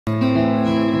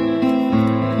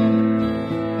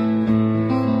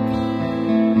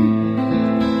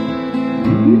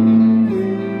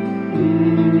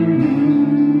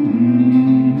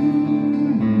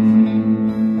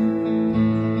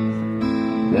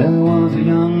There was a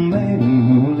young maiden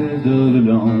who lived all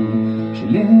alone. She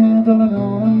lived all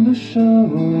alone on the shore.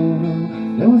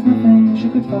 There was nothing she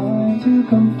could find to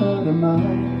comfort her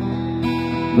mind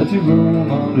but to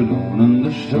roam all alone on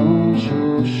the shore,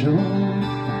 shore,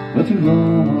 shore. But to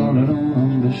roam all alone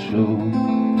on the shore.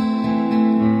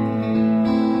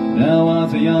 There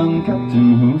was a young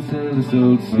captain who sailed this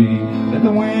old sea. Let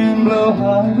the wind blow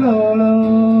high, blow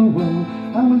low.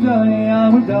 I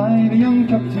will die, the young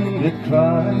captain did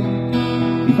cry,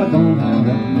 if I don't have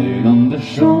that maid on the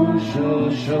shore,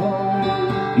 shore, shore.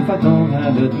 If I don't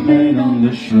have that maid on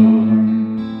the shore.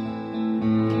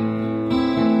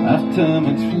 After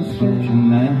my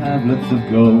translation I have lots of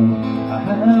gold, I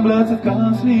have lots of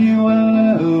costly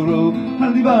wealth.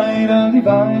 I'll divide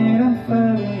and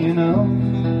fairly, you know,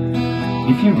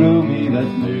 if you row me that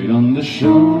maid on the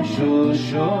shore, shore,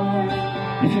 shore.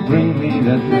 If you bring me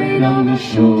that maid on the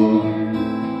shore.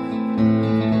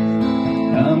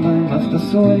 And by much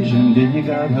persuasion they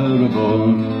got her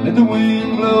aboard. Let the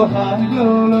wind blow high,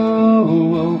 blow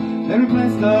low. They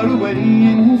replaced her away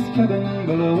in his cabin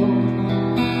below.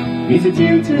 Is it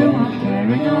due to our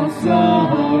caring or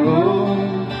sorrow?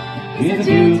 Is it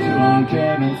due to our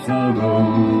caring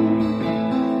sorrow?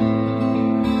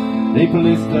 They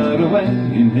placed her away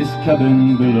in his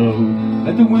cabin below.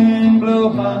 Let the wind blow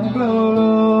high, blow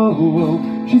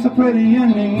low. She's so pretty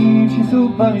and neat, she's so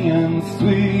funny and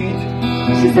sweet.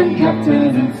 She sent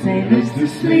captains and sailors to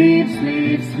sleep,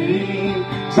 sleep, sleep.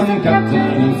 Sent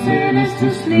captains and sailors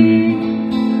to sleep.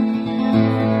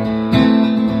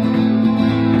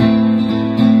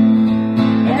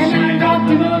 And I robbed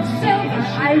him of silver,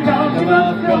 I robbed him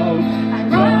of gold, I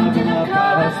robbed him of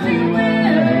costly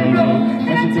wealth.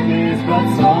 And to his blood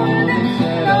sword and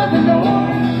said all the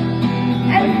Lord,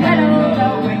 and paddled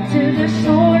away to the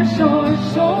shore, shore,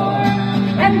 shore.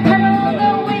 And paddled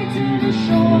away to the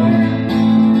shore.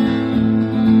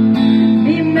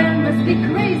 The man must be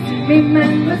crazy, the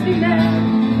man must be mad,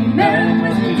 the man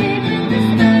must be deep in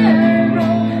despair. Oh,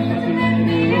 must he let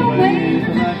me away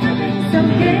from my cabin so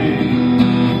gay?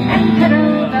 And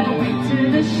paddled away to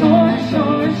the shore,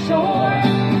 shore, shore.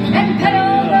 And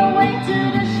paddled away to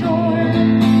the shore.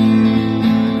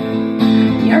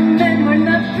 Your men were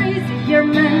not crazy, your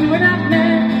men were not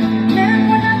mad, men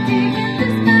were not deep in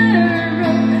despair. Oh,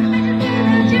 I can hear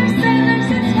that your sailors,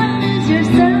 it's one is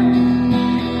yourself.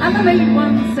 I'm a maid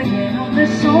once again on the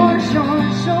shore, shore,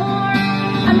 shore.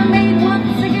 I'm a maid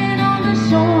once again on the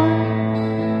shore.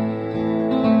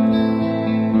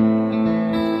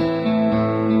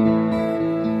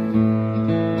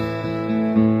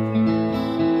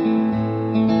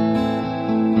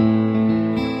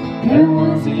 There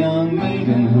was a young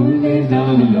maiden who lived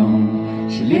all alone.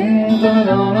 She lived all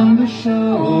alone on the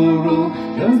shore.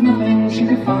 There was nothing she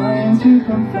could find to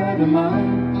comfort her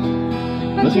mind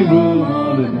but to roam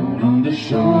all alone on the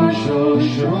shore, shore,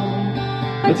 shore.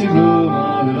 But to roam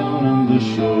all alone on the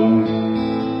shore.